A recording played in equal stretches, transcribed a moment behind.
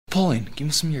Pauline, give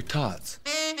me some of your tots.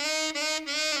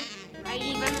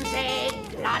 Raven's egg,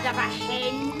 blood of a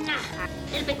hen, a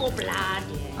little bit more blood.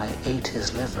 I ate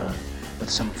his liver with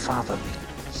some fava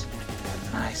beans.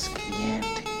 A nice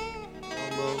Chianti.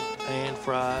 Combo, pan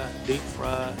fry, deep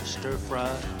fry, stir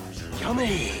fry.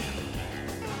 Yummy!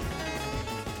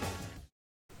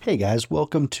 Hey guys,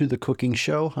 welcome to the cooking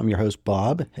show. I'm your host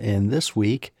Bob, and this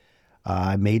week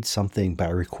I made something by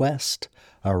request.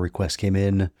 Our request came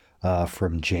in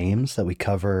from James that we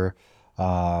cover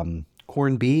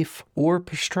corned beef or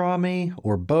pastrami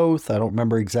or both. I don't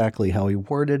remember exactly how he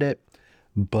worded it,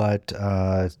 but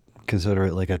consider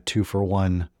it like a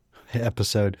 2-for-1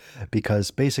 episode,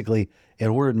 because basically in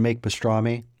order to make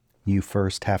pastrami, you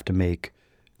first have to make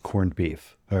corned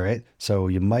beef. All right. So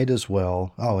you might as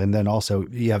well. Oh, and then also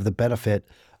you have the benefit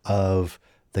of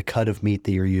the cut of meat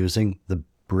that you're using, the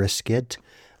brisket,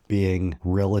 being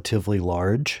relatively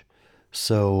large.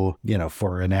 So,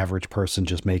 for an average person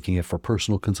just making it for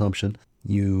personal consumption,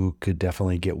 you could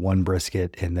definitely get one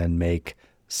brisket and then make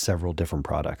several different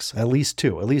products, at least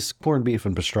two, at least corned beef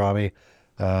and pastrami.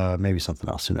 Maybe something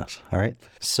else, who knows? All right.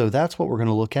 So that's what we're going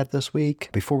to look at this week.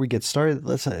 Before we get started,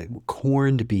 let's say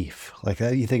corned beef. Like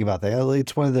you think about that.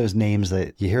 It's one of those names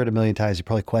that you hear it a million times. You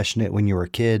probably question it when you were a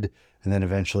kid, and then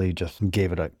eventually you just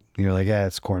gave it a, you're like, yeah,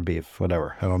 it's corned beef,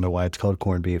 whatever. I don't know why it's called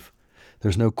corned beef.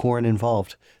 There's no corn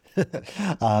involved.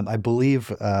 I believe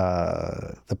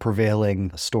the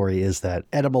prevailing story is that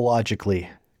etymologically,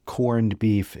 corned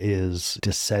beef is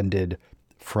descended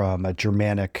from a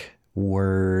Germanic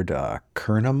word,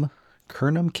 kernam,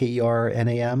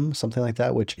 Kernam, something like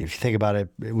that, which if you think about it,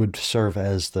 it would serve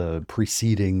as the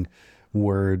preceding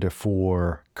word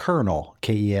for kernel,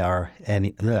 Kernal.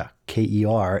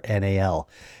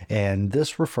 And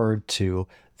this referred to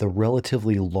the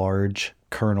relatively large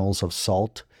kernels of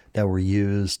salt that were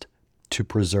used to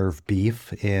preserve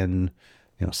beef in,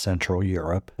 Central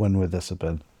Europe. When would this have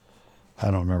been? I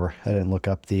don't remember. I didn't look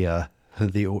up the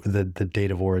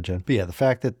date of origin. But yeah, the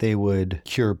fact that they would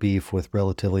cure beef with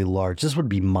relatively large, this would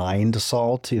be mined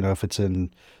salt, if it's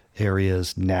in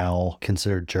areas now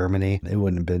considered Germany, it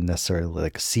wouldn't have been necessarily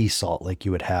like sea salt like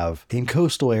you would have in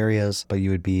coastal areas, but you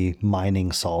would be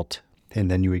mining salt, and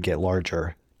then you would get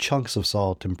larger chunks of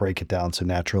salt and break it down. So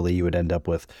naturally you would end up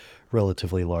with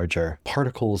relatively larger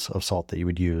particles of salt that you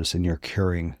would use in your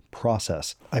curing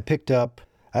process. I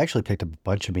actually picked up a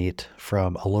bunch of meat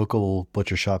from a local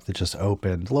butcher shop that just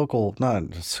opened.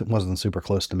 It wasn't super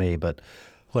close to me, but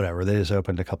whatever. They just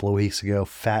opened a couple of weeks ago.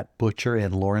 Fat Butcher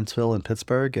in Lawrenceville in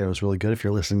Pittsburgh. And it was really good. If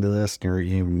you're listening to this and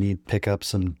you need to pick up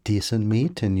some decent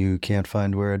meat and you can't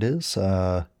find where it is,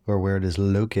 or where it is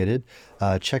located,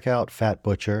 check out Fat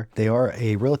Butcher. They are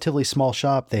a relatively small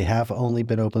shop. They have only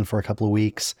been open for a couple of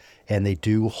weeks, and they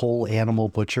do whole animal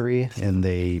butchery, and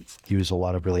they use a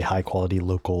lot of really high quality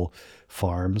local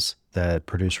farms that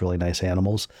produce really nice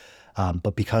animals.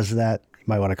 But because of that, you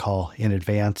might want to call in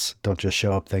advance. Don't just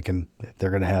show up thinking they're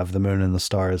going to have the moon and the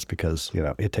stars, because,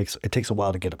 it takes a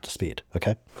while to get up to speed.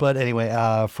 Okay. But anyway,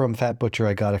 from Fat Butcher,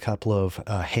 I got a couple of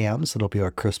hams. It'll be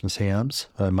our Christmas hams.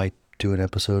 I might do an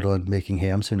episode on making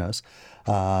hams, who knows.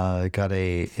 I got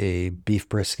a beef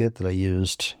brisket that I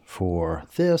used for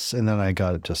this, and then I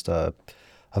got just a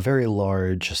very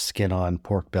large skin-on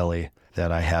pork belly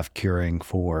that I have curing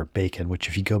for bacon, which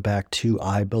if you go back to,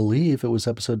 I believe it was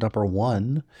episode number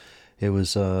 1, it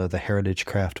was the Heritage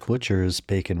Craft Butcher's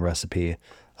bacon recipe.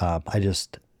 I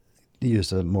just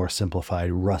used a more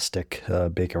simplified rustic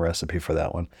bacon recipe for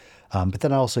that one. But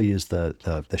then I also used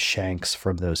the shanks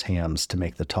from those hams to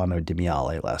make the tonno di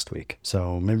miele last week.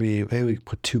 So maybe we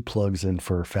put 2 plugs in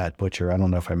for Fat Butcher. I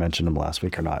don't know if I mentioned them last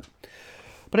week or not.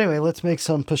 But anyway, let's make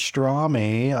some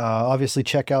pastrami. Obviously,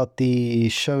 check out the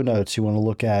show notes. You want to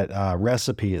look at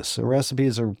recipes. So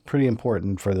recipes are pretty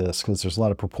important for this because there's a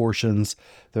lot of proportions.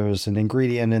 There's an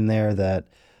ingredient in there that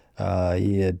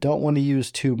you don't want to use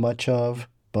too much of,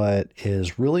 but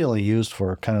is really only used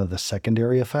for kind of the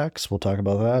secondary effects. We'll talk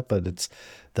about that, but it's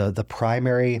the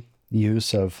primary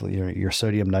use of your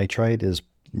sodium nitrite is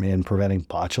in preventing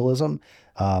botulism.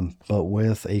 But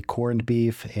with a corned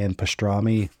beef and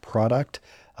pastrami product,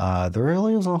 there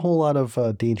really isn't a whole lot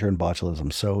of danger in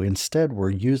botulism. So instead, we're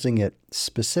using it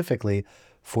specifically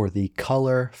for the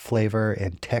color, flavor,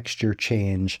 and texture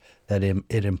change that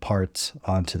it imparts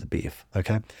onto the beef.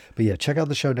 Okay. But yeah, check out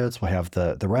the show notes. We'll have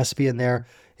the recipe in there,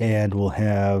 and we'll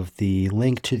have the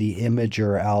link to the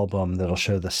Imager album that'll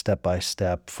show the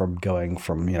step-by-step from going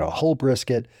from, a whole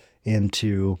brisket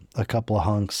into a couple of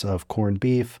hunks of corned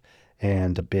beef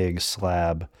and a big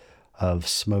slab of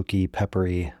smoky,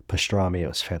 peppery pastrami. It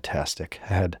was fantastic.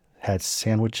 I had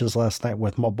sandwiches last night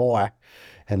with my boy,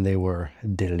 and they were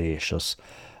delicious.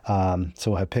 So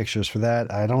we'll have pictures for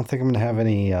that. I don't think I'm going to have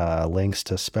any links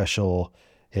to special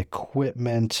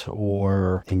equipment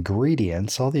or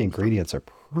ingredients. All the ingredients are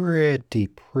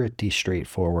pretty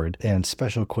straightforward. And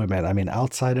special equipment, I mean,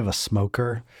 outside of a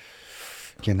smoker,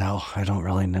 I don't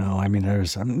really know. I mean,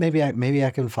 there's maybe I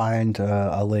can find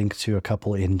a link to a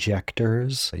couple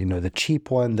injectors. The cheap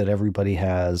one that everybody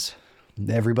has,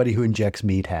 everybody who injects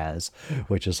meat has,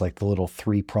 which is like the little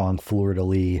 3-prong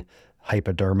fleur-de-lis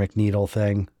hypodermic needle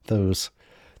thing. Those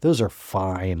are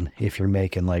fine if you're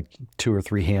making like 2 or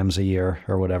 3 hams a year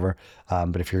or whatever.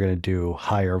 But if you're going to do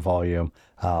higher volume,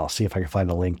 I'll see if I can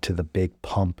find a link to the big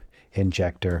pump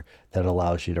injector that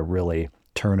allows you to really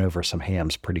turn over some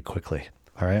hams pretty quickly.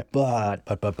 All right. But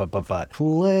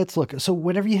let's look. So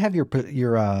whenever you have your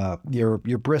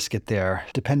brisket there,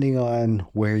 depending on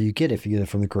where you get it, if you get it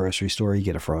from the grocery store, you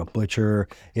get it from a butcher.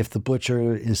 If the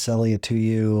butcher is selling it to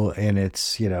you and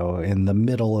it's, in the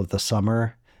middle of the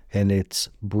summer and it's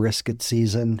brisket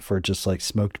season for just like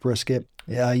smoked brisket,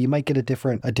 you might get a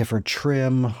different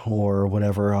trim or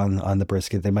whatever on the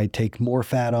brisket. They might take more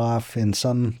fat off in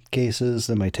some cases.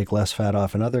 They might take less fat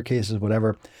off in other cases,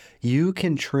 whatever. You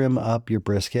can trim up your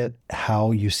brisket how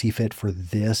you see fit for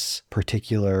this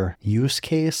particular use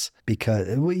case, because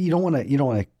you don't want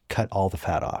to cut all the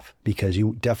fat off, because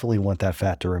you definitely want that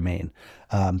fat to remain.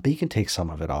 But you can take some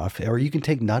of it off, or you can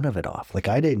take none of it off. Like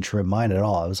I didn't trim mine at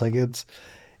all. I was like, it's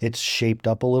shaped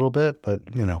up a little bit, but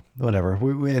whatever.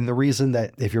 And the reason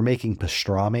that if you're making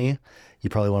pastrami, you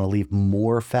probably want to leave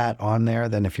more fat on there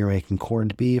than if you're making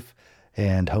corned beef.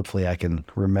 And hopefully I can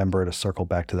remember to circle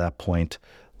back to that point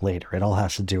later. It all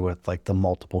has to do with like the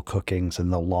multiple cookings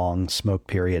and the long smoke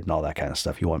period and all that kind of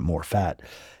stuff. You want more fat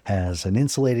as an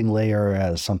insulating layer,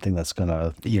 as something that's going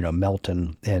to, melt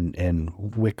and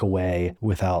wick away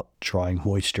without drawing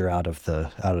moisture out of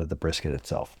the brisket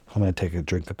itself. I'm going to take a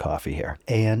drink of coffee here,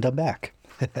 and I'm back.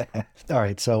 All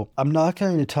right, so I'm not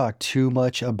going to talk too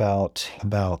much about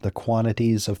the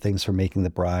quantities of things for making the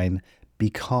brine,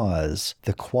 because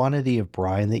the quantity of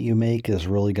brine that you make is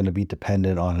really going to be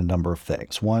dependent on a number of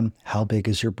things. One, how big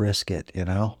is your brisket?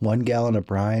 1 gallon of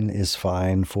brine is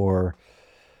fine for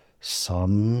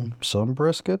some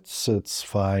briskets. It's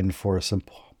fine for some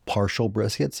partial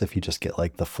briskets if you just get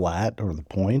like the flat or the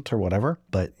point or whatever.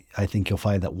 But I think you'll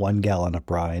find that 1 gallon of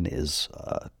brine is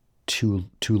too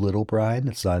little brine.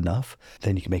 It's not enough.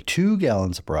 Then you can make 2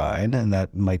 gallons of brine, and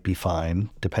that might be fine,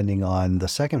 depending on the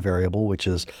second variable, which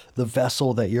is the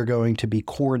vessel that you're going to be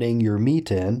corning your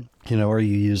meat in. Are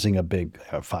you using a big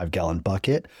 5-gallon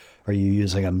bucket? Are you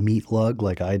using a meat lug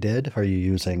like I did? Are you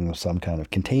using some kind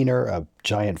of container, a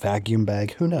giant vacuum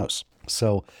bag? Who knows?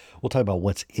 So we'll talk about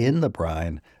what's in the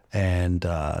brine, and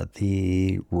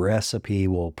the recipe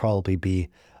will probably be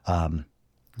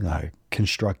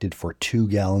constructed for 2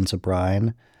 gallons of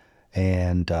brine,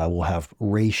 and we'll have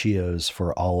ratios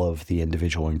for all of the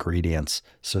individual ingredients,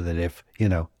 so that if,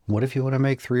 what if you want to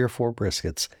make 3 or 4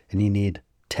 briskets and you need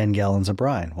 10 gallons of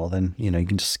brine? Well, then, you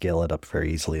can just scale it up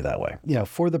very easily that way.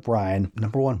 For the brine,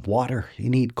 number one, water. You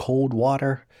need cold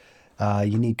water,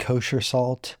 you need kosher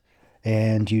salt,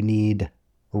 and you need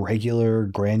regular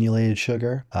granulated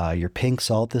sugar. Your pink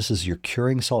salt, this is your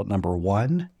curing salt number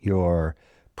 1, your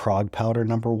Prague powder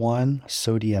number 1,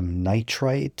 sodium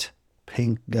nitrite,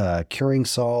 pink curing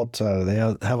salt. They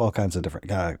have all kinds of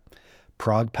different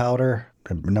Prague powder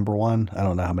number 1. I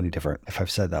don't know how many different, if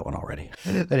I've said that one already.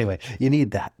 Anyway, you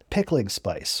need that. Pickling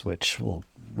spice, which will,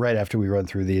 right after we run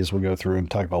through these, we'll go through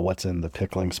and talk about what's in the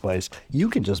pickling spice. You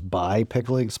can just buy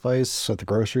pickling spice at the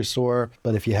grocery store,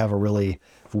 but if you have a really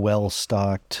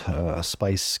well-stocked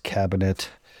spice cabinet,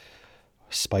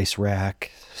 spice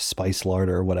rack, spice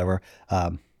larder, whatever,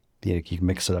 you can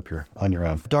mix it up on your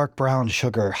own. Dark brown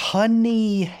sugar,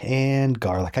 honey, and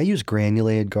garlic. I use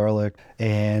granulated garlic.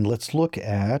 And let's look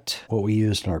at what we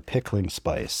used in our pickling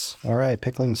spice. All right,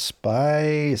 pickling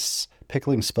spice.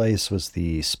 Pickling spice was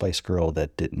the spice girl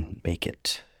that didn't make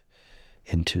it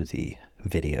into the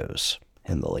videos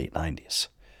in the late 90s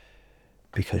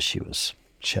because she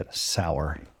had a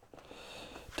sour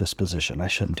disposition. I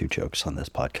shouldn't do jokes on this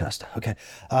podcast. Okay.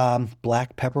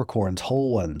 Black peppercorns,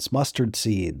 whole ones, mustard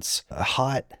seeds,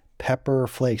 hot pepper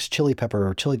flakes, chili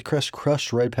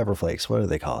crushed red pepper flakes. What are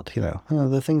they called?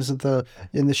 The things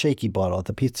in the shaky bottle at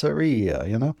the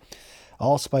pizzeria,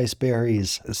 allspice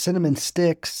berries, cinnamon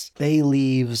sticks, bay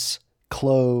leaves,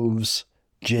 cloves,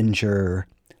 ginger.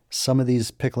 Some of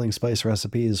these pickling spice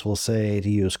recipes will say to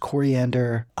use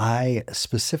coriander. I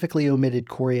specifically omitted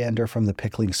coriander from the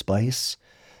pickling spice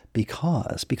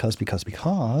because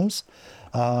 2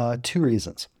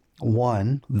 reasons.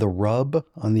 One, the rub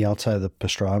on the outside of the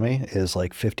pastrami is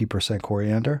like 50%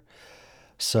 coriander.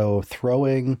 So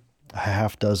throwing a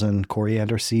half dozen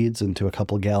coriander seeds into a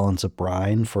couple gallons of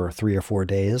brine for 3 or 4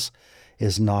 days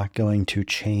is not going to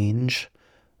change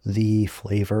the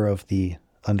flavor of the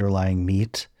underlying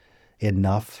meat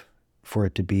enough for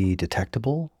it to be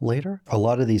detectable later. A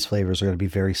lot of these flavors are going to be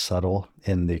very subtle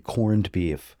in the corned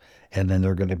beef, and then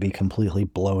they're going to be completely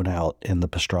blown out in the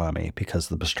pastrami, because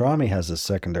the pastrami has a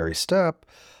secondary step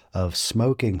of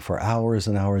smoking for hours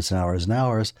and hours and hours and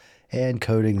hours and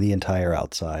coating the entire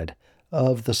outside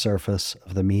of the surface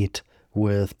of the meat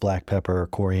with black pepper,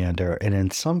 coriander, and in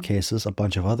some cases, a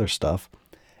bunch of other stuff.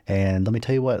 And let me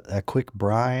tell you what, a quick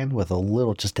brine with a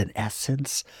little, just an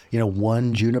essence,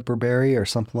 one juniper berry or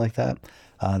something like that,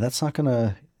 that's not going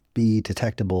to be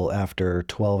detectable after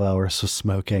 12 hours of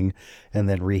smoking and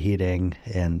then reheating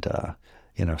and,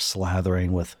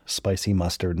 slathering with spicy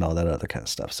mustard and all that other kind of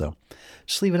stuff. So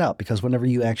just leave it out, because whenever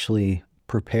you actually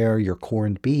prepare your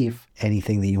corned beef,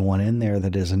 anything that you want in there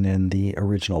that isn't in the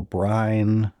original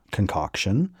brine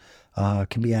concoction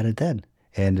can be added then.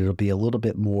 And it'll be a little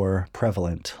bit more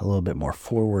prevalent, a little bit more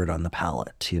forward on the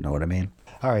palate. You know what I mean?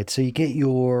 All right, so you get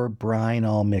your brine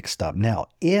all mixed up. Now,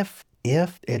 if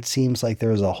it seems like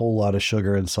there's a whole lot of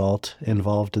sugar and salt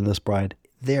involved in this brine,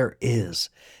 there is.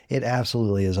 It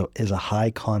absolutely is a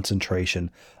high concentration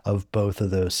of both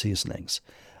of those seasonings.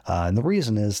 And the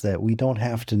reason is that we don't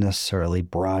have to necessarily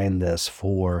brine this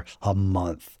for a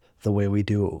month the way we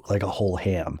do like a whole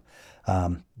ham.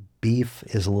 Beef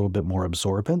is a little bit more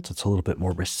absorbent. It's a little bit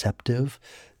more receptive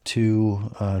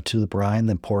to the brine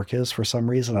than pork is for some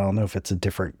reason. I don't know if it's a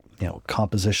different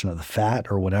composition of the fat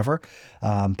or whatever,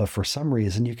 but for some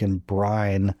reason you can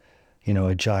brine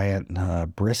a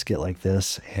giant brisket like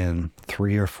this in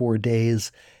 3 or 4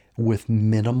 days with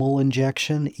minimal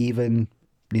injection, even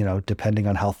depending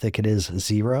on how thick it is,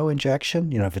 0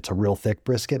 injection. If it's a real thick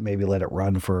brisket, maybe let it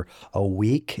run for a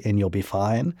week and you'll be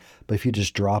fine. But if you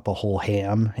just drop a whole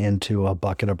ham into a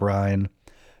bucket of brine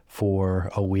for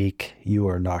a week, you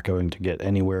are not going to get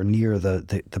anywhere near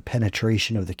the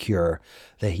penetration of the cure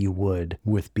that you would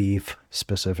with beef,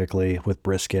 specifically with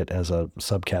brisket as a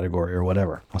subcategory or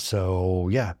whatever. So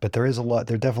yeah, but there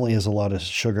definitely is a lot of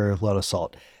sugar, a lot of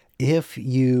salt. If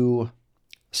you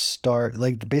start,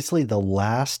 like, basically the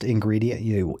last ingredient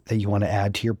that you want to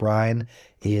add to your brine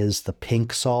is the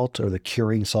pink salt or the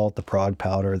curing salt, the prog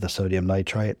powder, the sodium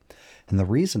nitrite. And the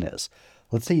reason is,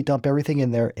 let's say you dump everything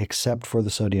in there except for the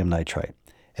sodium nitrite,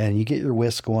 and you get your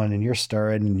whisk going and you're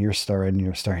stirring and you're stirring and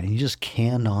you're stirring, and you just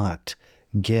cannot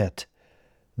get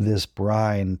this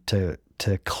brine to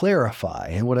clarify.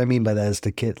 And what I mean by that is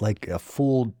to get like a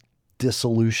full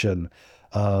dissolution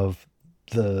of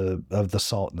the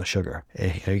salt and the sugar.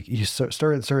 You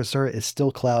stir it, it's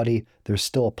still cloudy. There's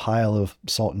still a pile of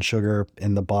salt and sugar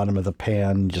in the bottom of the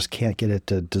pan. You just can't get it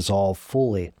to dissolve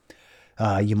fully.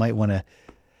 You might want to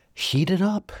heat it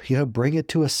up, bring it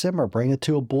to a simmer, bring it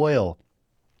to a boil.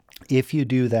 If you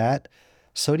do that,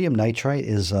 sodium nitrite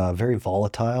is very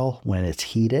volatile when it's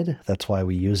heated. That's why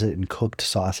we use it in cooked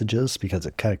sausages, because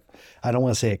it kind of, I don't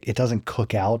want to say it doesn't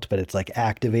cook out, but it's like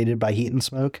activated by heat and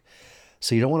smoke.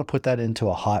 So you don't want to put that into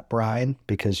a hot brine,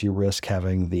 because you risk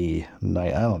having I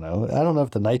don't know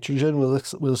if the nitrogen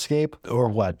will escape or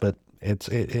what, but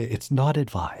it's not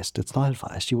advised. It's not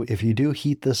advised. If you do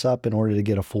heat this up in order to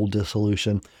get a full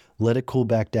dissolution, let it cool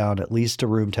back down at least to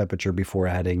room temperature before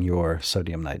adding your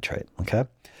sodium nitrate. Okay,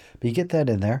 but you get that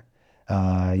in there.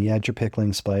 You add your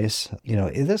pickling spice.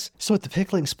 So with the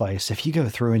pickling spice, if you go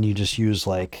through and you just use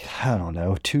 1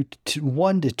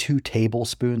 to 2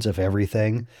 tablespoons of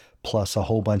everything, plus a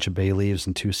whole bunch of bay leaves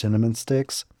and 2 cinnamon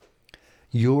sticks,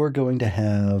 you're going to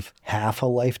have half a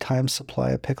lifetime supply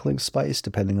of pickling spice,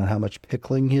 depending on how much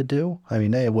pickling you do. I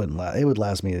mean, it would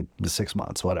last me 6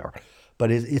 months, whatever. But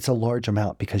it's a large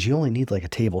amount, because you only need like a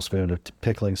tablespoon of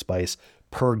pickling spice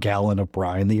per gallon of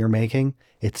brine that you're making.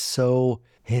 It's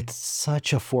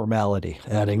such a formality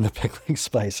adding the pickling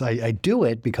spice. I do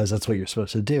it because that's what you're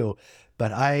supposed to do.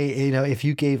 But if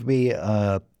you gave me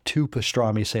 2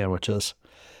 pastrami sandwiches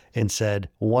and said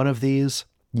one of these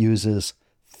uses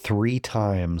 3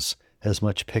 times as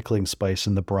much pickling spice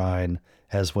in the brine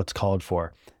as what's called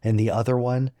for, and the other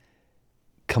one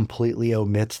completely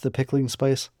omits the pickling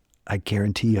spice, I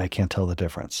guarantee you I can't tell the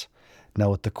difference.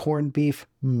 Now with the corned beef,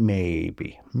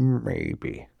 maybe.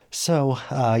 So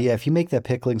if you make that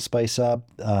pickling spice up,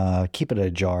 keep it in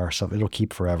a jar or something. It'll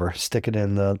keep forever. Stick it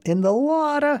in the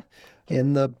larder,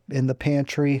 in the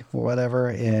pantry or whatever.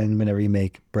 And whenever you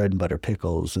make bread and butter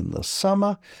pickles in the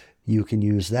summer, you can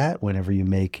use that. Whenever you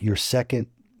make your second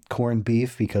corned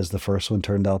beef because the first one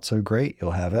turned out so great.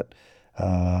 You'll have it.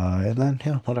 And then,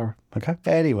 whatever. Okay.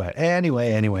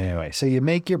 Anyway. So you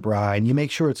make your brine, you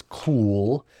make sure it's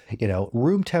cool.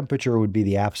 Room temperature would be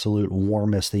the absolute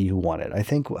warmest that you want it. I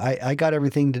think I got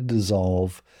everything to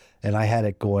dissolve, and I had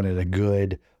it going at a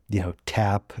good,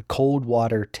 cold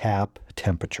water tap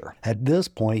temperature. At this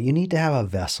point, you need to have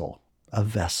a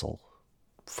vessel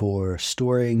for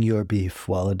storing your beef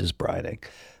while it is brining.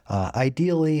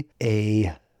 Ideally,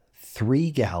 a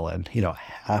 3-gallon,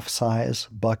 half-size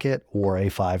bucket or a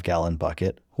 5-gallon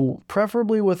bucket,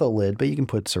 preferably with a lid, but you can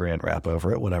put saran wrap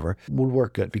over it, whatever, would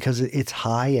work good because it's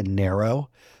high and narrow.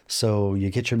 So you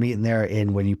get your meat in there,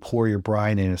 and when you pour your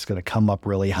brine in, it's going to come up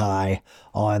really high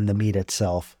on the meat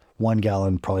itself. 1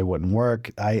 gallon probably wouldn't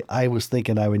work. I was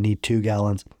thinking I would need 2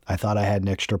 gallons. I thought I had an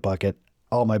extra bucket.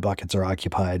 All my buckets are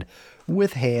occupied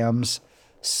with hams.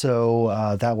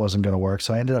 So that wasn't going to work.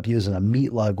 So I ended up using a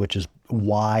meat lug, which is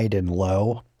wide and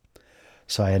low.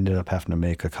 So I ended up having to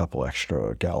make a couple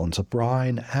extra gallons of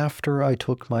brine after I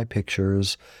took my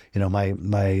pictures.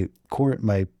 My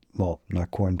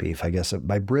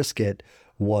brisket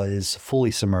was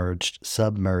fully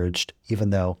submerged, even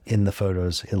though in the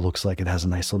photos it looks like it has a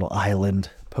nice little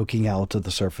island poking out of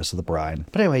the surface of the brine.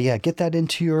 But anyway, get that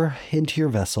into your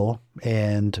vessel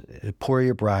and pour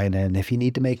your brine in. If you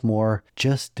need to make more,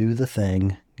 just do the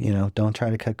thing. Don't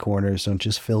try to cut corners. Don't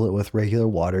just fill it with regular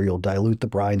water. You'll dilute the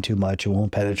brine too much. It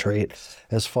won't penetrate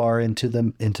as far into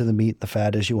the meat, the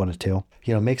fat, as you want it to.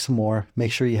 Make some more.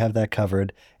 Make sure you have that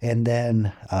covered. And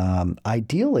then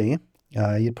ideally,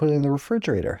 you put it in the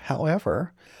refrigerator.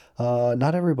 However,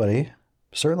 not everybody,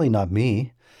 certainly not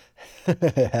me,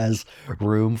 has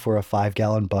room for a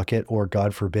 5-gallon bucket or,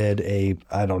 God forbid, a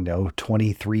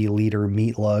 23-liter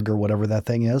meat lug or whatever that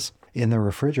thing is in the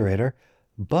refrigerator.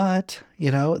 But,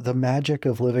 the magic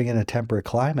of living in a temperate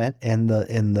climate and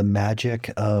the magic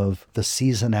of the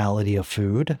seasonality of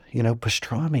food,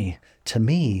 pastrami, to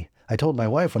me, I told my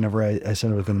wife whenever I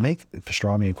said I was going to make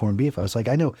pastrami and corned beef, I was like,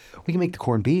 I know we can make the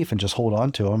corned beef and just hold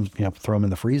on to them, throw them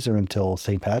in the freezer until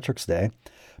St. Patrick's Day.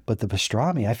 But the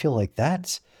pastrami, I feel like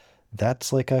that's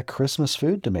like a Christmas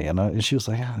food to me. And she was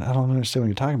like, I don't understand what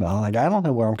you're talking about. I'm like, I don't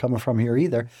know where I'm coming from here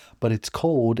either, but it's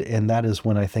cold. And that is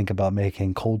when I think about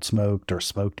making cold smoked or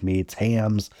smoked meats,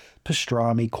 hams,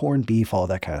 pastrami, corned beef, all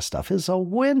that kind of stuff is a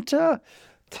winter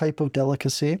type of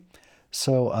delicacy.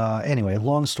 So anyway,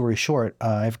 long story short,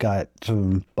 I've got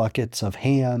some buckets of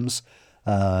hams,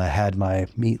 had my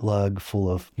meat lug full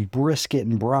of brisket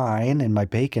and brine and my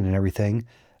bacon and everything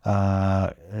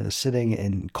sitting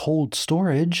in cold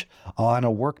storage on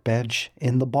a workbench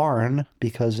in the barn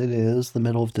because it is the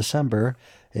middle of December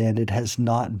and it has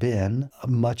not been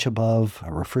much above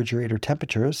refrigerator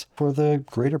temperatures for the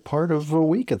greater part of a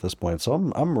week at this point. So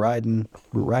I'm riding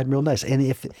real nice. And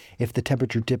if the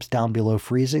temperature dips down below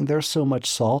freezing, there's so much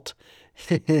salt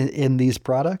in these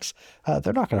products,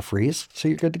 they're not going to freeze. So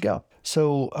you're good to go.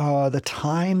 So the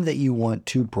time that you want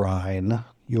to brine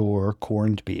your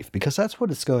corned beef, because that's what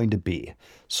it's going to be,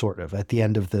 sort of, at the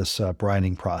end of this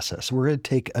brining process. We're going to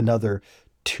take another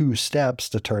 2 steps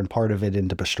to turn part of it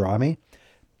into pastrami.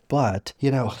 But,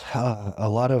 a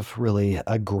lot of really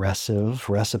aggressive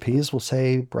recipes will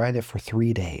say brine it for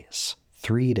 3 days.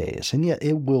 3 days. And yet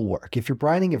it will work. If you're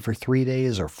brining it for 3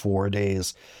 days or 4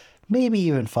 days, maybe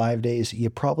even 5 days, you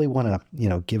probably want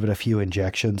to, give it a few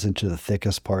injections into the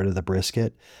thickest part of the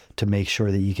brisket to make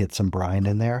sure that you get some brine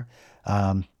in there.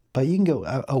 But you can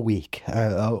go a week.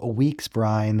 A week's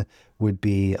brine would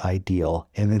be ideal.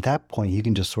 And at that point, you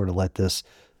can just sort of let this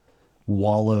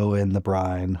wallow in the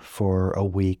brine for a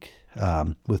week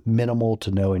with minimal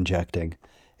to no injecting,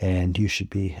 and you should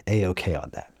be A-okay on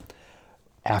that.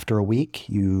 After a week,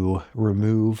 you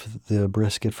remove the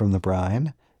brisket from the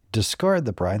brine, discard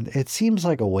the brine. It seems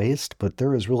like a waste, but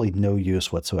there is really no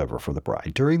use whatsoever for the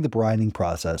brine. During the brining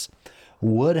process,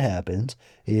 what happens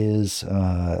is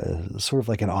sort of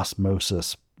like an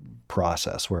osmosis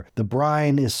process where the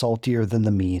brine is saltier than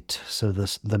the meat. So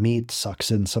the meat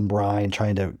sucks in some brine,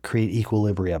 trying to create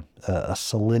equilibrium, a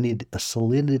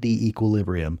salinity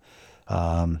equilibrium,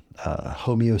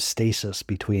 homeostasis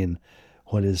between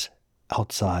what is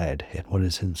outside and what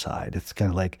is inside. It's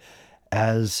kind of like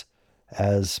as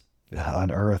on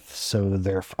Earth, so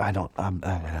there. I don't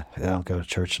go to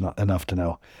church enough to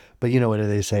know, but you know what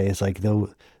they say? It's like the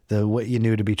what you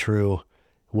knew to be true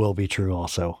will be true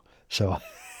also. So.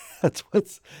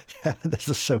 This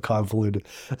is so convoluted.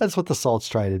 That's what the salt's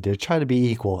trying to do. Try to be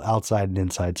equal outside and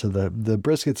inside. So the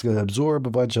brisket's going to absorb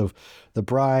a bunch of the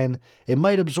brine. It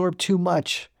might absorb too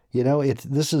much.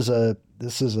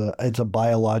 It's a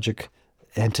biologic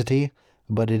entity,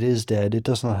 but it is dead. It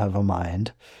does not have a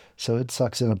mind. So it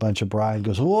sucks in a bunch of brine,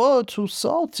 goes, whoa, too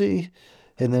salty.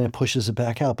 And then it pushes it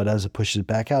back out. But as it pushes it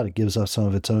back out, it gives off some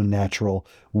of its own natural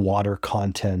water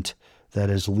content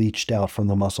that is leached out from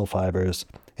the muscle fibers.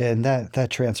 And that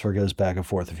transfer goes back and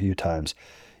forth a few times.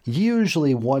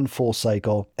 Usually one full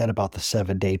cycle at about the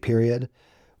 7-day period,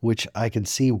 which I can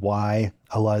see why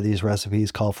a lot of these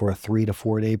recipes call for a 3 to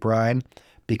 4 day brine,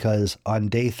 because on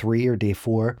day 3 or day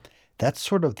 4, that's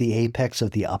sort of the apex of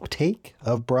the uptake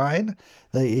of brine.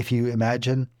 If you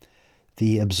imagine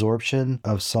the absorption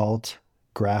of salt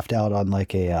graphed out on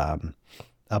like a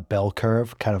bell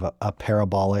curve, kind of a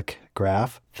parabolic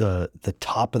graph, the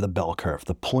top of the bell curve,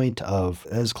 the point of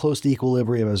as close to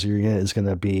equilibrium as you're going is going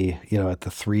to be, at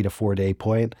the 3 to 4 day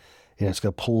point. It's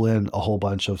going to pull in a whole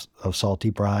bunch of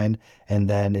salty brine, and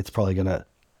then it's probably going to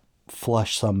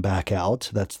flush some back out.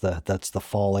 That's the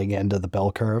falling end of the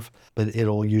bell curve, but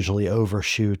it'll usually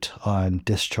overshoot on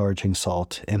discharging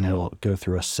salt, and it'll go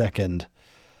through a second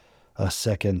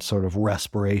sort of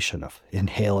respiration of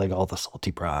inhaling all the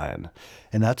salty brine.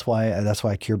 And that's why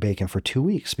I cure bacon for 2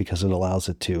 weeks, because it allows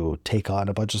it to take on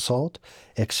a bunch of salt,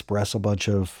 express a bunch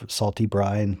of salty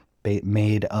brine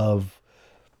made of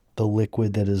the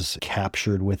liquid that is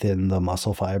captured within the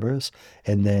muscle fibers,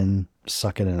 and then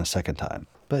suck it in a second time.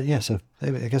 But yeah, so I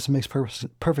guess it makes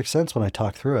perfect sense when I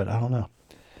talk through it. I don't know.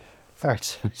 All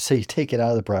right, so you take it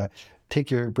out of the brine,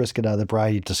 take your brisket out of the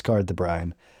brine, you discard the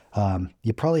brine.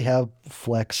 You probably have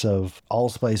flecks of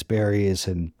allspice berries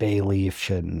and bay leaf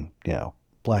and,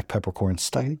 black peppercorn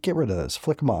stuff. Get rid of those.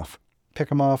 Flick them off. Pick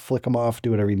them off, flick them off,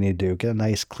 do whatever you need to do. Get a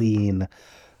nice, clean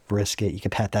brisket. You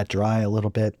can pat that dry a little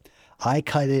bit. I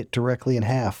cut it directly in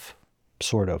half,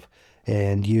 sort of,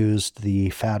 and used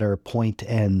the fatter point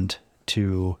end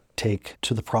to take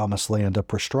to the promised land of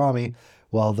pastrami,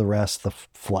 while the rest, the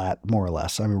flat, more or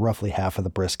less, roughly half of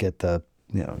the brisket, the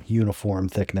uniform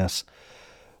thickness,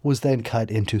 was then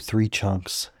cut into 3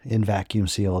 chunks and vacuum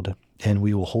sealed. And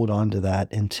we will hold on to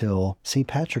that until St.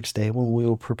 Patrick's Day, when we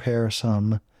will prepare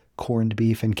some corned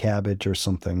beef and cabbage or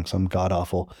something, some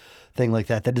god-awful thing like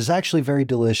that is actually very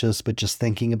delicious. But just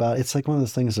thinking about it, it's like one of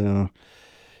those things,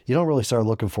 you don't really start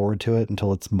looking forward to it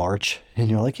until it's March. And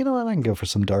you're like, you know what, I can go for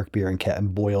some dark beer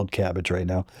and boiled cabbage right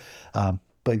now.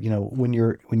 But, when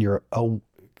you're a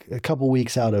couple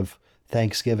weeks out of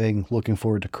Thanksgiving, looking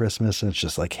forward to Christmas, and it's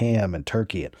just like ham and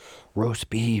turkey and roast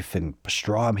beef and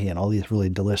pastrami and all these really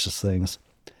delicious things.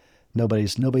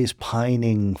 Nobody's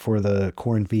pining for the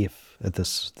corned beef at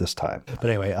this time. But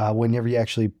anyway, whenever you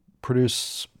actually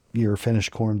produce your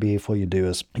finished corned beef, what you do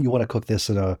is you want to cook this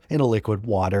in a liquid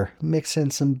water, mix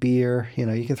in some beer,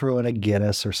 you can throw in a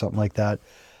Guinness or something like that.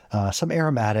 Some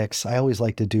aromatics. I always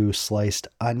like to do sliced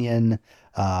onion.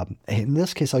 In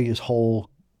this case, I'll use whole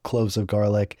cloves of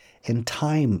garlic and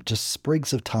thyme, just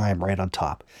sprigs of thyme right on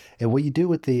top. And what you do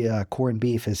with the corned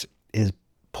beef is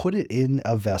put it in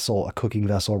a vessel, a cooking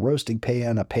vessel, a roasting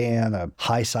pan, a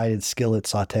high-sided skillet,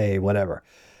 saute, whatever,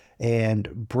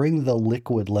 and bring the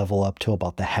liquid level up to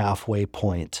about the halfway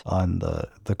point on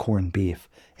the corned beef,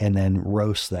 and then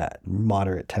roast that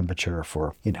moderate temperature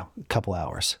for, a couple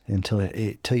hours until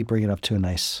you bring it up to a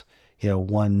nice,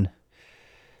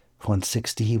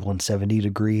 160, 170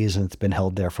 degrees, and it's been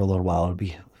held there for a little while. It'll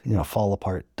be, fall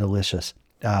apart, delicious.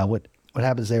 What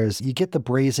happens there is you get the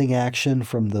braising action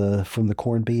from the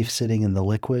corned beef sitting in the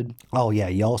liquid. Oh yeah,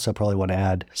 you also probably want to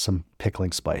add some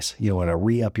pickling spice. You want to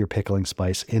re-up your pickling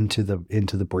spice into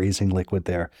the braising liquid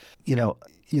there.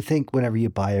 You think whenever you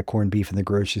buy a corned beef in the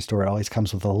grocery store, it always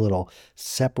comes with a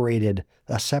separate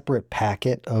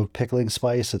packet of pickling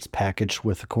spice that's packaged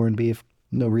with the corned beef.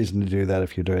 No reason to do that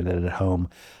if you're doing it at home.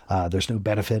 There's no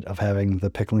benefit of having the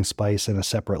pickling spice in a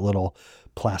separate little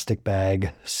plastic bag,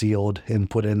 sealed and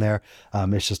put in there.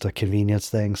 It's just a convenience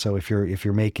thing. So if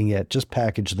you're making it, just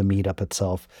package the meat up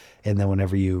itself, and then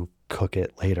whenever you cook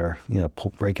it later,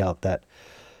 break out that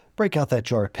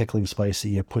jar of pickling spice that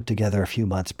you put together a few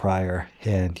months prior,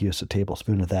 and use a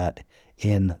tablespoon of that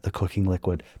in the cooking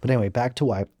liquid. But anyway, back to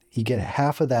why you get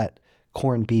half of that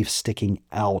corned beef sticking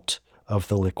out of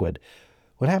the liquid.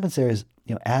 What happens there is,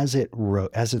 as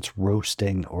it's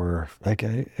roasting, or like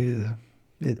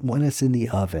when it's in the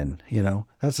oven,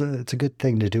 it's a good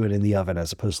thing to do it in the oven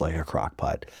as opposed to like a crock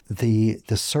pot. The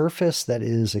surface that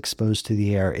is exposed to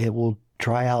the air, it will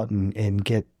dry out and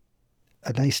get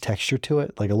a nice texture to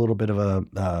it, like a little bit of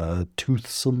a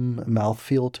toothsome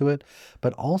mouthfeel to it.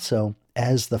 But also,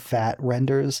 as the fat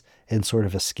renders and sort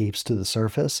of escapes to the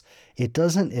surface, it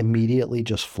doesn't immediately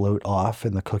just float off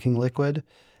in the cooking liquid.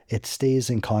 It stays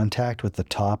in contact with the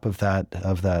top of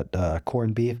that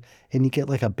corned beef, and you get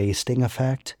like a basting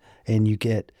effect, and you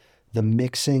get the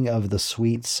mixing of the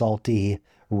sweet, salty,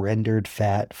 rendered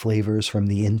fat flavors from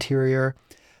the interior,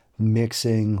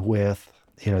 mixing with,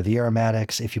 the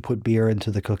aromatics. If you put beer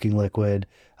into the cooking liquid,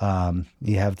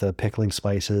 you have the pickling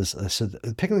spices. So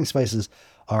the pickling spices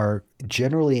are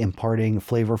generally imparting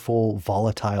flavorful,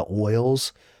 volatile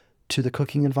oils to the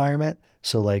cooking environment.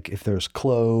 So like if there's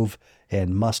clove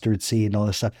and mustard seed and all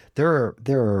this stuff, there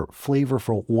are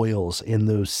flavorful oils in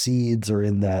those seeds or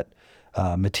in that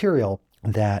material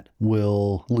that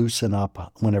will loosen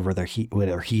up whenever they're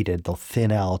heated. They'll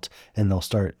thin out and they'll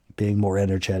start being more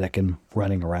energetic and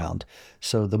running around.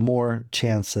 So the more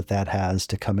chance that has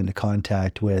to come into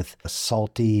contact with a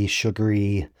salty,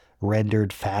 sugary,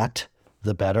 rendered fat,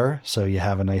 the better. So you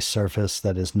have a nice surface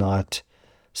that is not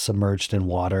submerged in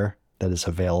water, that is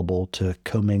available to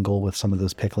commingle with some of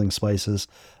those pickling spices.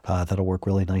 That'll work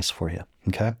really nice for you.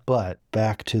 Okay. But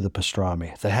back to the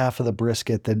pastrami, the half of the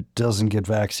brisket that doesn't get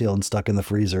vac sealed and stuck in the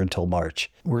freezer until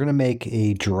March. We're going to make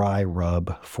a dry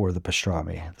rub for the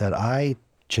pastrami that I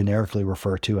generically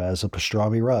refer to as a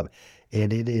pastrami rub.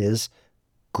 And it is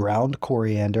ground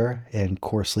coriander and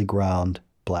coarsely ground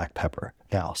black pepper.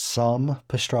 Now, some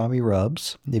pastrami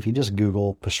rubs, if you just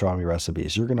Google pastrami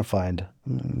recipes, you're going to find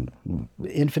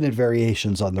infinite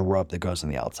variations on the rub that goes on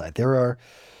the outside. There are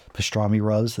pastrami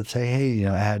rubs that say, hey,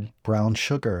 add brown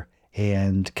sugar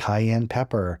and cayenne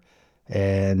pepper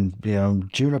and,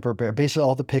 juniper, basically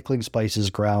all the pickling spices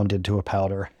ground into a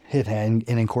powder and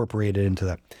incorporated into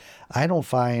that. I don't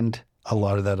find a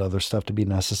lot of that other stuff to be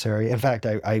necessary. In fact,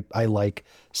 I like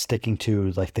sticking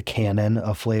to like the canon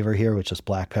of flavor here, which is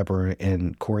black pepper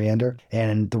and coriander.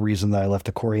 And the reason that I left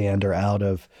the coriander out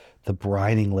of the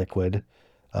brining liquid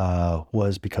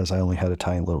was because I only had a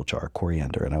tiny little jar of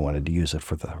coriander and I wanted to use it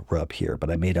for the rub here. But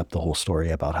I made up the whole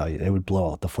story about how it would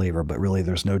blow out the flavor, but really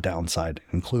there's no downside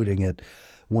including it.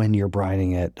 When you're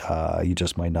brining it, you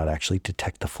just might not actually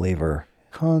detect the flavor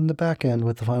on the back end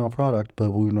with the final product, but I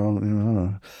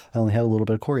only had a little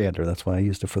bit of coriander. That's why I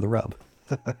used it for the rub.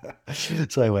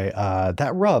 So anyway,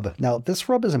 that rub. Now, this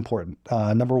rub is important.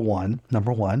 Number one,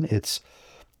 it's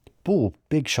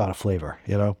big shot of flavor.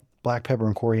 Black pepper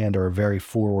and coriander are very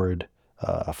forward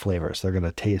flavors. They're going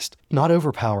to taste not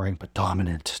overpowering, but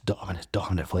dominant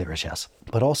flavors, yes.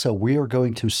 But also, we are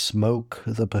going to smoke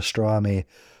the pastrami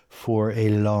for a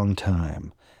long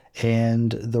time.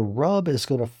 And the rub is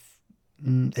going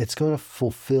to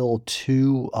fulfill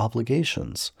two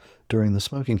obligations during the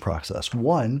smoking process.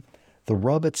 One, the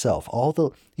rub itself.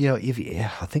 If you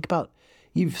think about,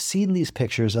 you've seen these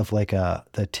pictures of like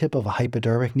the tip of a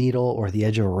hypodermic needle or the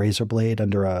edge of a razor blade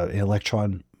under an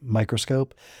electron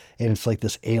microscope, and it's like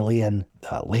this alien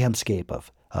landscape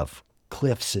of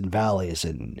cliffs and valleys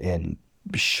and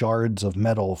shards of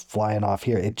metal flying off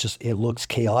here. It looks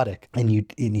chaotic, and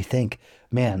you think,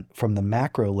 man, from the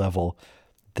macro level,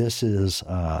 this is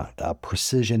a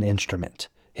precision instrument.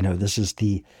 This is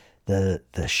the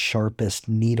sharpest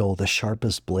needle, the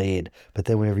sharpest blade. But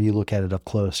then whenever you look at it up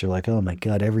close, you're like, oh my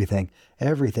God, everything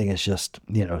is just,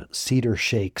 cedar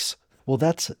shakes. Well,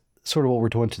 that's sort of what we're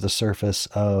doing to the surface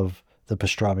of the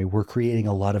pastrami. We're creating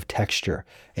a lot of texture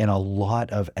and a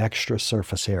lot of extra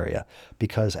surface area,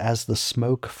 because as the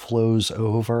smoke flows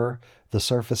over the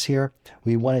surface here,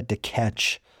 we want it to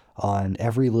catch on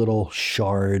every little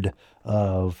shard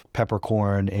of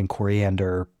peppercorn and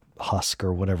coriander husk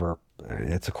or whatever.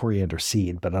 It's a coriander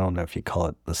seed, but I don't know if you call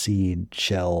it the seed,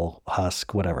 shell,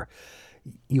 husk, whatever.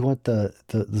 You want the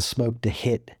smoke to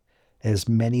hit as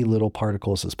many little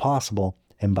particles as possible.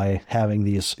 And by having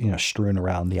these, strewn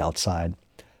around the outside,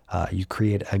 you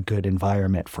create a good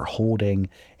environment for holding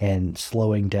and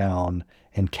slowing down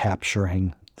and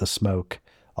capturing the smoke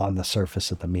on the surface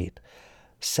of the meat.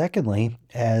 Secondly,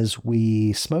 as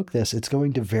we smoke this, it's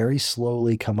going to very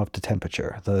slowly come up to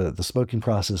temperature. The smoking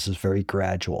process is very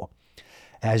gradual.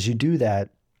 As you do that,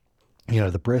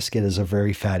 the brisket is a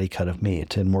very fatty cut of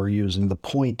meat, and we're using the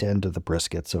point end of the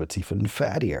brisket, so it's even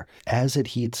fattier. As it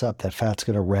heats up, that fat's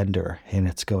going to render, and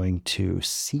it's going to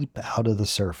seep out of the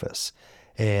surface.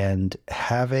 And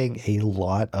having a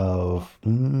lot of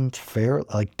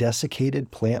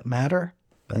desiccated plant matter,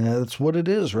 that's what it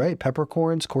is, right?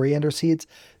 Peppercorns, coriander seeds,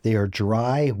 they are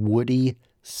dry, woody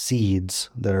seeds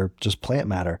that are just plant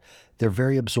matter. They're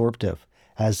very absorptive.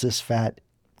 As this fat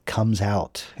comes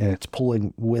out and it's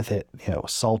pulling with it,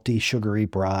 salty, sugary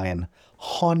brine,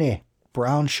 honey,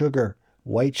 brown sugar,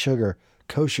 white sugar,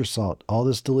 kosher salt, all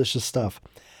this delicious stuff.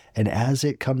 And as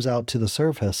it comes out to the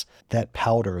surface, that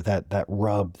powder, that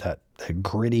rub, that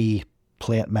gritty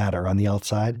plant matter on the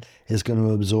outside is going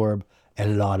to absorb a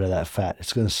lot of that fat.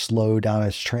 It's going to slow down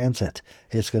its transit.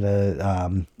 It's going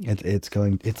to,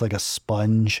 it's like a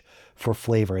sponge for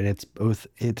flavor, and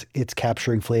it's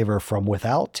capturing flavor from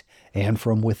without and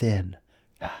from within.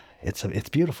 It's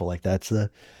beautiful like that.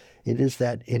 It is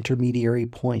that intermediary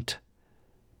point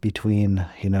between,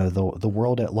 the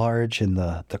world at large and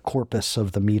the corpus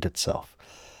of the meat itself.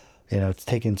 It's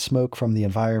taking smoke from the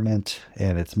environment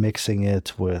and it's mixing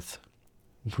it with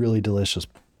really delicious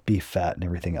beef fat and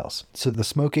everything else. So the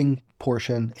smoking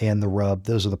portion and the rub,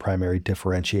 those are the primary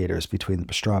differentiators between the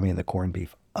pastrami and the corned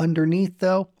beef. Underneath,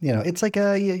 though, it's like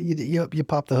you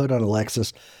pop the hood on a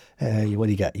Lexus. What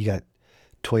do you got? You got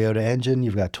Toyota engine,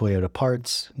 you've got Toyota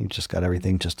parts, you've just got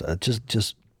everything just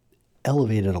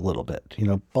elevated a little bit,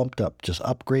 bumped up, just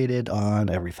upgraded on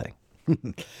everything.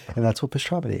 And that's what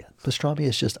pastrami is. Pastrami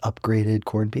is just upgraded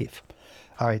corned beef.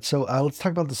 All right, so let's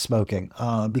talk about the smoking,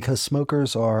 because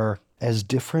smokers are as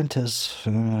different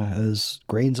as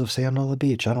grains of sand on the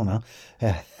beach. I don't know.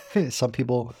 Some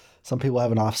people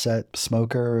have an offset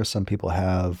smoker. Some people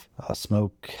have a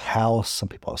smoke house. Some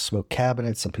people have smoke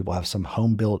cabinets. Some people have some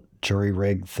home built jury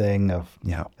rig thing of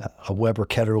a Weber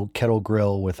kettle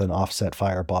grill with an offset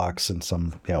firebox and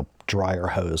some dryer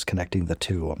hose connecting the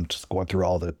two. I'm just going through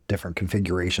all the different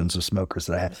configurations of smokers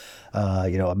that I have.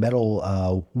 A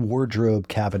metal wardrobe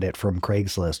cabinet from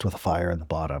Craigslist with a fire in the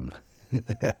bottom.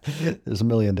 There's a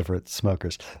million different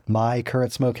smokers. My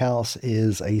current smokehouse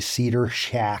is a cedar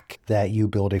shack that you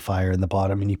build a fire in the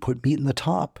bottom and you put meat in the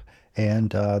top,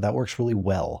 and that works really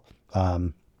well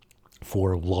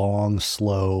for long,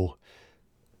 slow,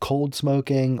 cold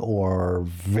smoking or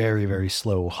very, very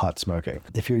slow hot smoking.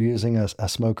 If you're using a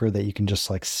smoker that you can just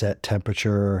like set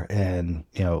temperature and,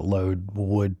 load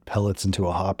wood pellets into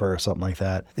a hopper or something like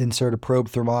that, insert a probe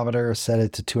thermometer, set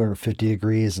it to 250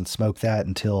 degrees and smoke that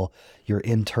until your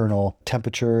internal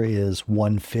temperature is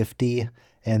 150,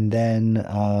 and then,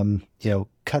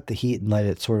 cut the heat and let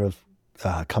it sort of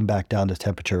come back down to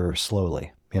temperature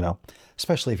slowly,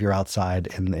 especially if you're outside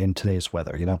in today's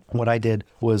weather. What I did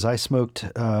was I smoked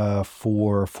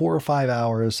for 4 or 5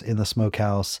 hours in the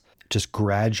smokehouse, just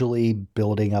gradually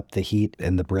building up the heat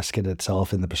in the brisket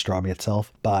itself and the pastrami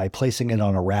itself by placing it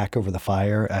on a rack over the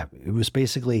fire.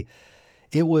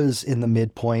 It was in the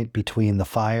midpoint between the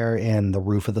fire and the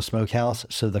roof of the smokehouse.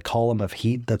 So the column of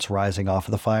heat that's rising off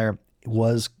of the fire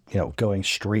was, going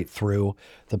straight through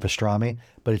the pastrami,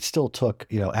 but it still took,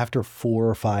 after 4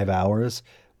 or 5 hours,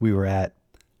 we were at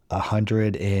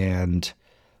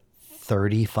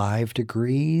 135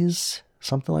 degrees,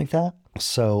 something like that.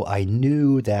 So I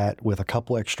knew that with a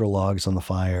couple extra logs on the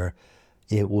fire,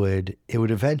 it would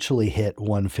eventually hit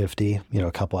 150,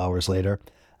 a couple hours later.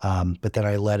 But then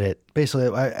I let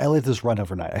this run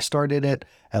overnight. I started it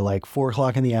at like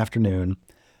 4:00 in the afternoon.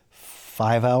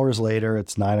 5 hours later,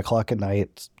 it's 9:00 at night.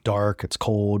 It's dark, it's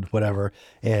cold, whatever.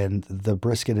 And the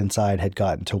brisket inside had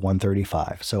gotten to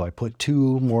 135. So I put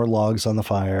 2 more logs on the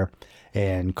fire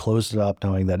and closed it up,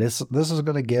 knowing that this is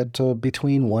going to get to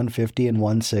between 150 and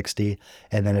 160.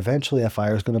 And then eventually that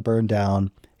fire is going to burn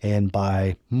down. And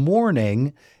by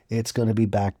morning, it's going to be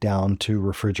back down to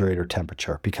refrigerator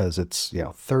temperature because it's,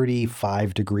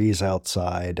 35 degrees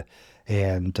outside.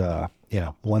 And,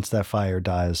 once that fire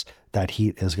dies, that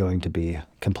heat is going to be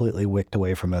completely wicked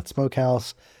away from that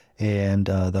smokehouse, and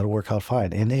that'll work out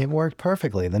fine. And it worked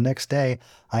perfectly. The next day,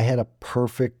 I had a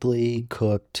perfectly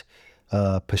cooked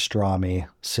pastrami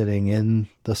sitting in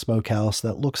the smokehouse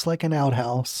that looks like an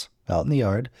outhouse out in the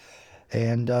yard.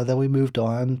 And then we moved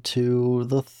on to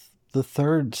the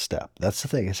third step. That's the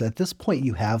thing, is at this point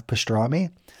you have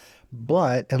pastrami,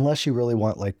 but unless you really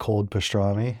want like cold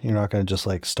pastrami, you're not going to just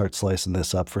like start slicing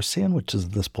this up for sandwiches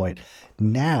at this point.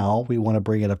 Now we want to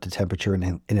bring it up to temperature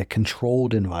in a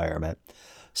controlled environment.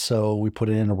 So we put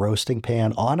it in a roasting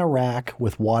pan on a rack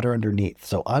with water underneath.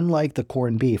 So unlike the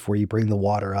corned beef where you bring the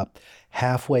water up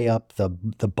halfway up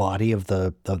the body of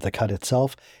the cut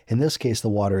itself, in this case the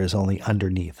water is only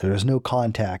underneath. There's no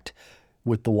contact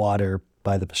with the water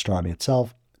by the pastrami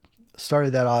itself.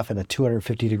 Started that off in a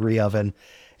 250 degree oven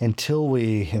until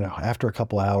we, after a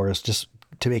couple hours, just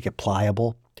to make it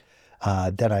pliable,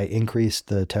 then I increased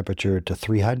the temperature to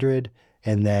 300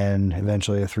 and then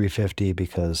eventually to 350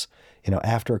 because,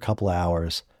 after a couple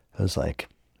hours, I was like,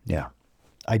 yeah,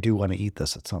 I do want to eat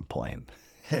this at some point.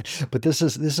 But this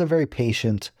is a very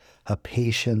patient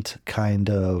kind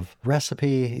of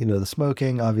recipe. The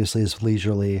smoking obviously is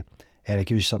leisurely and it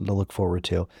gives you something to look forward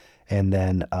to. And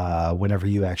then whenever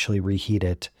you actually reheat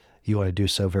it, you want to do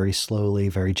so very slowly,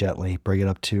 very gently. Bring it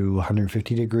up to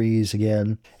 150 degrees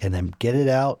again, and then get it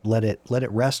out. Let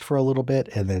it rest for a little bit,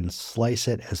 and then slice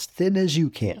it as thin as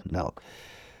you can. Now,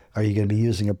 Are you going to be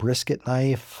using a brisket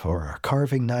knife or a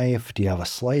carving knife? Do you have a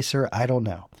slicer? I don't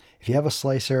know. If you have a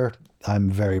slicer, I'm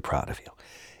very proud of you.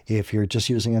 If you're just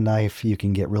using a knife, you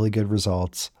can get really good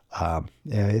results.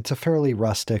 It's a fairly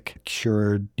rustic,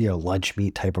 cured, lunch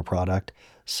meat type of product.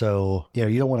 So,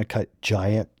 you don't want to cut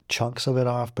giant chunks of it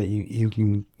off, but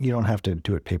you don't have to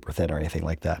do it paper thin or anything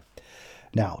like that.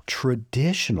 Now,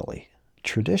 traditionally,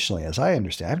 as I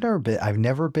understand, I've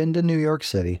never been to New York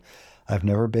City. I've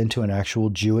never been to an actual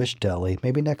Jewish deli.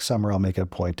 Maybe next summer I'll make it a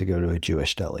point to go to a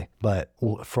Jewish deli. But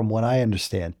from what I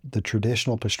understand, the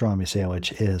traditional pastrami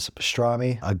sandwich is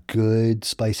pastrami, a good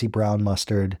spicy brown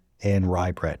mustard, and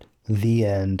rye bread. The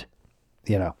end,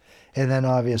 And then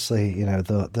obviously,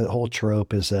 the whole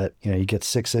trope is that, you get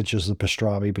 6 inches of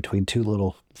pastrami between 2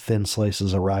 little thin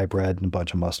slices of rye bread and a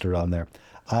bunch of mustard on there.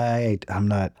 I'm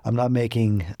not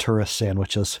making tourist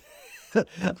sandwiches.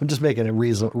 I'm just making it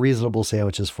reasonable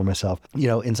sandwiches for myself.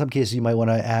 In some cases you might want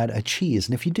to add a cheese.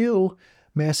 And if you do,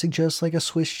 may I suggest like a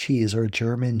Swiss cheese or a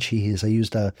German cheese? I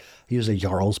used a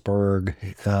Jarlsberg,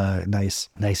 nice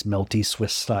melty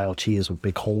Swiss style cheese with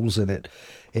big holes in it.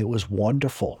 It was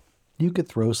wonderful. You could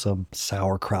throw some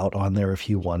sauerkraut on there if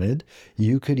you wanted.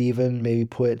 You could even maybe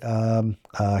put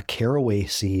caraway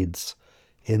seeds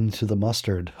into the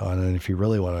mustard on it if you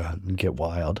really want to get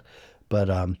wild.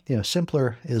 But,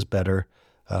 simpler is better.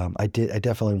 I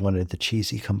definitely wanted the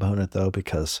cheesy component though,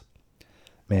 because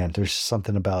man, there's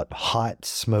something about hot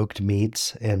smoked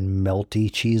meats and melty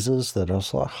cheeses that I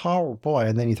was like, oh boy.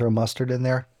 And then you throw mustard in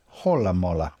there. Hola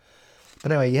mola.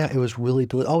 But anyway, yeah, it was really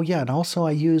delicious. Oh yeah. And also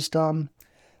I used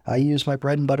my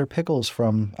bread and butter pickles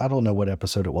from, I don't know what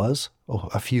episode it was,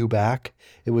 a few back.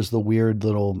 It was the weird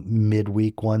little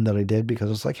midweek one that I did because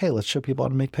I was like, hey, let's show people how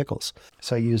to make pickles.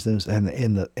 So I used those, and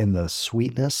in the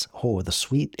sweetness, the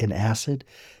sweet and acid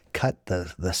cut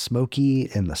the smoky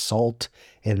and the salt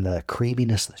and the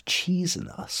creaminess, the cheese and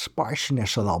the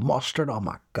spiciness of the mustard. Oh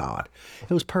my God.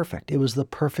 It was perfect. It was the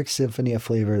perfect symphony of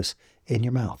flavors in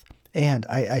your mouth. And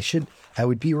I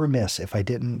would be remiss if I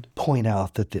didn't point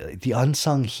out that the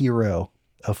unsung hero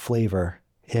of flavor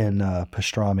in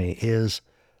pastrami is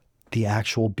the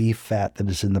actual beef fat that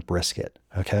is in the brisket.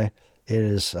 Okay, it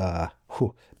is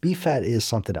beef fat is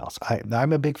something else.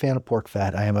 I'm a big fan of pork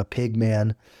fat. I am a pig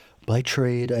man by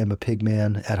trade. I am a pig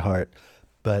man at heart.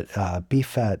 But beef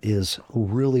fat is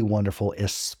really wonderful,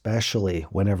 especially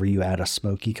whenever you add a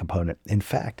smoky component. In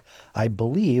fact, I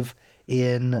believe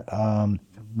in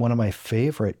one of my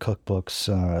favorite cookbooks,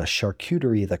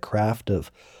 Charcuterie, The Craft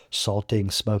of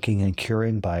Salting, Smoking, and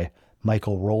Curing by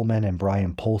Michael Rollman and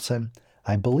Brian Polson.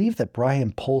 I believe that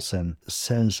Brian Polson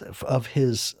says of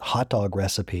his hot dog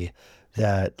recipe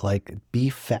that like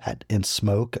beef fat and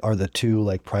smoke are the two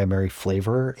like primary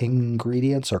flavor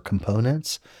ingredients or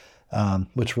components,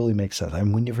 which really makes sense. I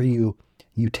mean, whenever you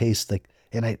taste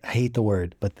and I hate the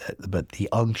word, but the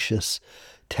unctuous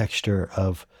texture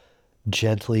of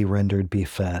gently rendered beef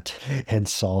fat and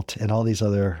salt and all these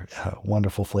other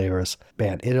wonderful flavors,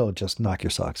 man, it'll just knock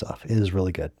your socks off. It is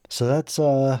really good. So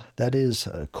that is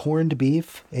corned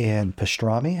beef and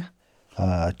pastrami,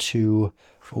 two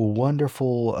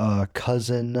wonderful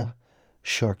cousin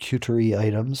charcuterie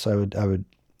items. I would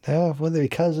whether they be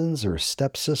cousins or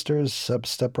stepsisters,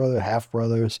 stepbrother, half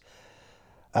brothers.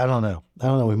 I don't know.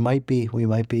 We might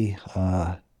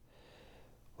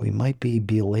be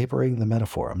belaboring the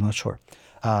metaphor. I'm not sure.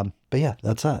 But yeah,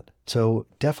 that's that. So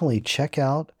definitely check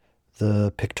out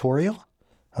the pictorial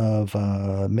of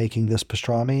making this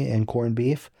pastrami and corned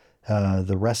beef,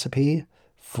 the recipe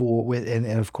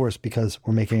and of course, because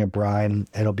we're making a brine,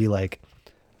 it'll be like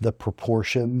the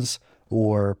proportions,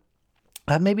 or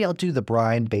maybe I'll do the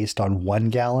brine based on 1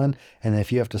 gallon. And if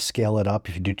you have to scale it up,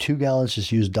 if you do 2 gallons,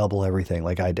 just use double everything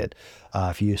like I did.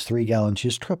 If you use 3 gallons,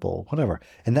 use triple, whatever.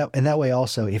 And that way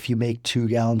also, if you make 2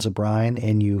 gallons of brine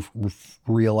and you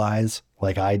realize,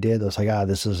 like I did, I was like,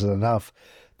 this isn't enough,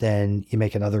 then you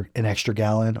make an extra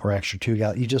gallon or extra 2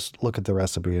 gallons. You just look at the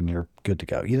recipe and you're good to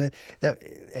go.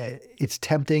 It's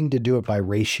tempting to do it by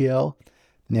ratio,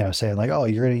 saying like, oh,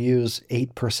 you're going to use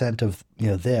 8% of,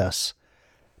 this.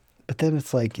 But then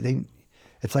it's like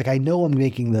I know I'm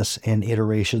making this in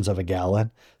iterations of a gallon.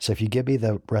 So if you give me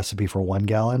the recipe for 1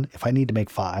 gallon, if I need to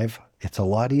make 5, it's a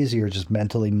lot easier just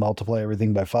mentally multiply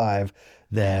everything by 5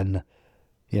 than,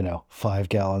 5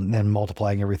 gallon, then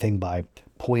multiplying everything by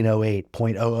 0.08,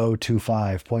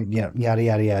 0.0025, yada,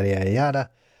 yada, yada, yada, yada.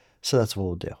 So that's what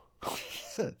we'll do.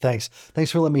 Thanks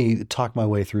for letting me talk my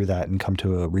way through that and come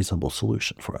to a reasonable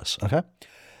solution for us. Okay.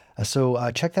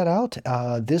 So check that out.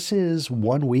 This is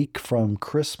 1 week from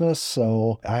Christmas,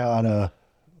 so I ought to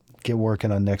get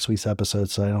working on next week's episode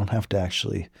so I don't have to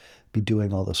actually be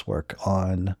doing all this work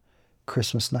on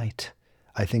Christmas night.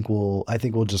 I think we'll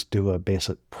just do a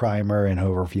basic primer and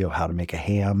overview of how to make a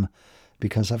ham,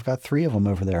 because I've got 3 of them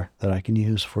over there that I can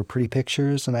use for pretty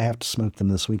pictures, and I have to smoke them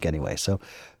this week anyway. So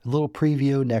a little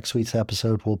preview. Next week's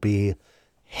episode will be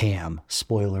ham.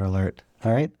 Spoiler alert.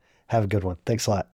 All right. Have a good one. Thanks a lot.